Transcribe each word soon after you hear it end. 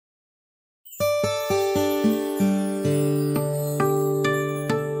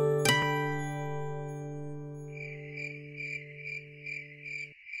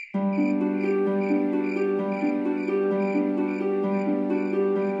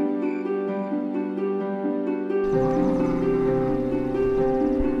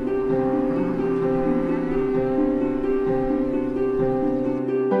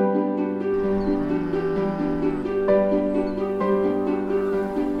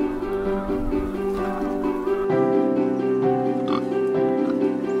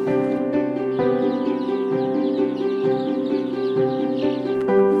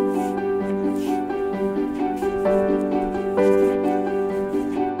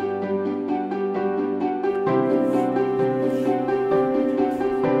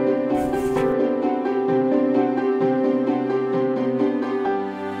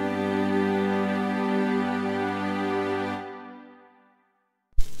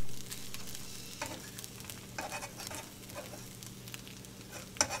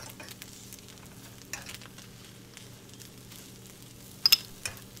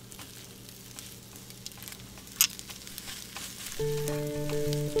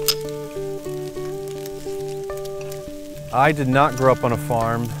I did not grow up on a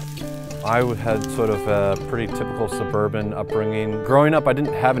farm. I had sort of a pretty typical suburban upbringing. Growing up, I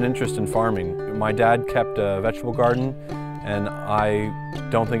didn't have an interest in farming. My dad kept a vegetable garden, and I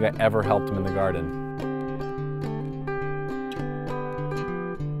don't think I ever helped him in the garden.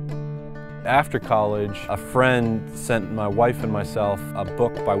 After college, a friend sent my wife and myself a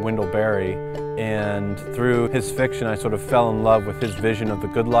book by Wendell Berry, and through his fiction, I sort of fell in love with his vision of the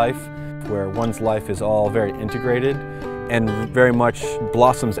good life, where one's life is all very integrated and very much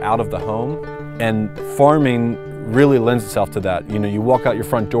blossoms out of the home. And farming really lends itself to that. You know, you walk out your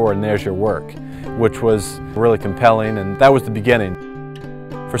front door and there's your work, which was really compelling, and that was the beginning.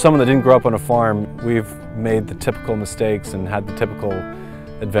 For someone that didn't grow up on a farm, we've made the typical mistakes and had the typical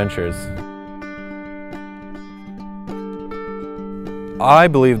adventures. I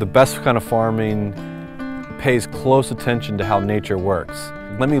believe the best kind of farming pays close attention to how nature works.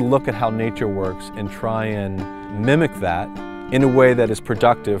 Let me look at how nature works and try and mimic that in a way that is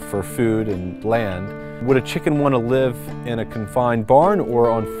productive for food and land. Would a chicken want to live in a confined barn or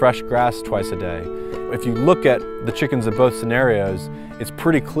on fresh grass twice a day? If you look at the chickens in both scenarios, it's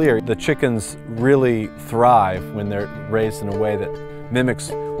pretty clear the chickens really thrive when they're raised in a way that mimics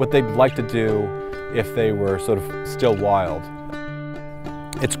what they'd like to do if they were sort of still wild.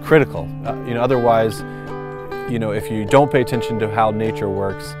 It's critical. Otherwise, if you don't pay attention to how nature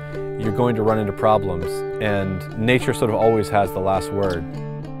works, you're going to run into problems, and nature sort of always has the last word.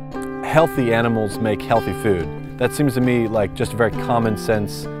 Healthy animals make healthy food. That seems to me like just a very common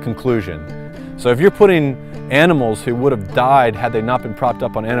sense conclusion. So if you're putting animals who would have died had they not been propped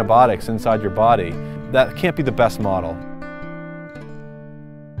up on antibiotics inside your body, that can't be the best model.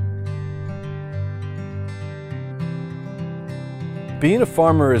 Being a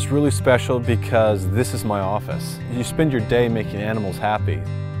farmer is really special because this is my office. You spend your day making animals happy.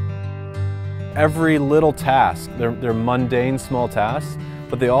 Every little task, they're mundane, small tasks,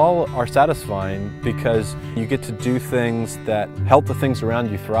 but they all are satisfying because you get to do things that help the things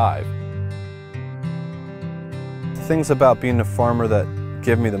around you thrive. The things about being a farmer that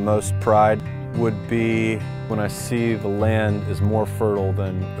give me the most pride would be when I see the land is more fertile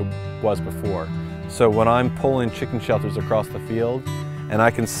than it was before. So when I'm pulling chicken shelters across the field and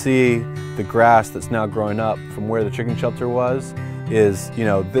I can see the grass that's now growing up from where the chicken shelter was is,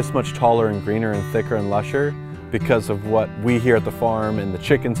 this much taller and greener and thicker and lusher because of what we here at the farm and the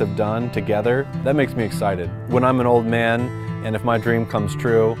chickens have done together, that makes me excited. When I'm an old man and if my dream comes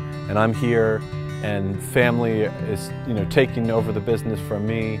true and I'm here and family is, taking over the business from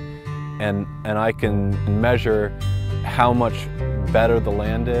me and I can measure how much better the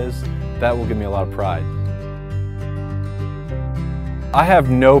land is, that will give me a lot of pride. I have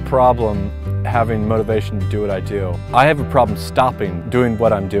no problem having motivation to do what I do. I have a problem stopping doing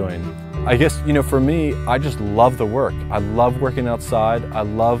what I'm doing. I guess, for me, I just love the work. I love working outside. I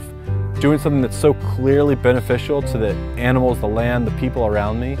love doing something that's so clearly beneficial to the animals, the land, the people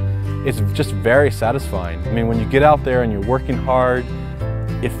around me. It's just very satisfying. I mean, when you get out there and you're working hard,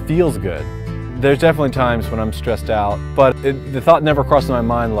 it feels good. There's definitely times when I'm stressed out, but the thought never crossed my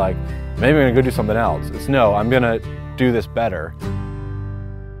mind like, maybe I'm gonna go do something else. It's no, I'm gonna do this better.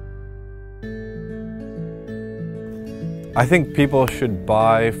 I think people should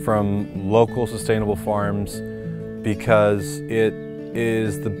buy from local sustainable farms because it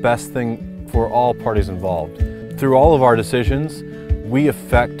is the best thing for all parties involved. Through all of our decisions, we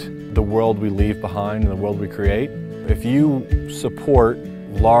affect the world we leave behind and the world we create. If you support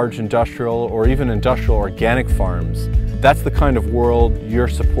large industrial or even industrial organic farms, that's the kind of world you're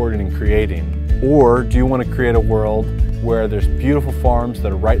supporting and creating. Or do you want to create a world where there's beautiful farms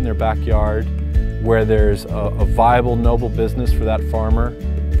that are right in their backyard, where there's a viable, noble business for that farmer,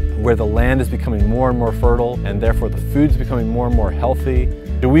 where the land is becoming more and more fertile and therefore the food's becoming more and more healthy?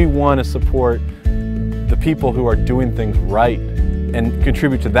 Do we want to support the people who are doing things right and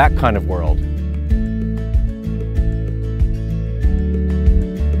contribute to that kind of world?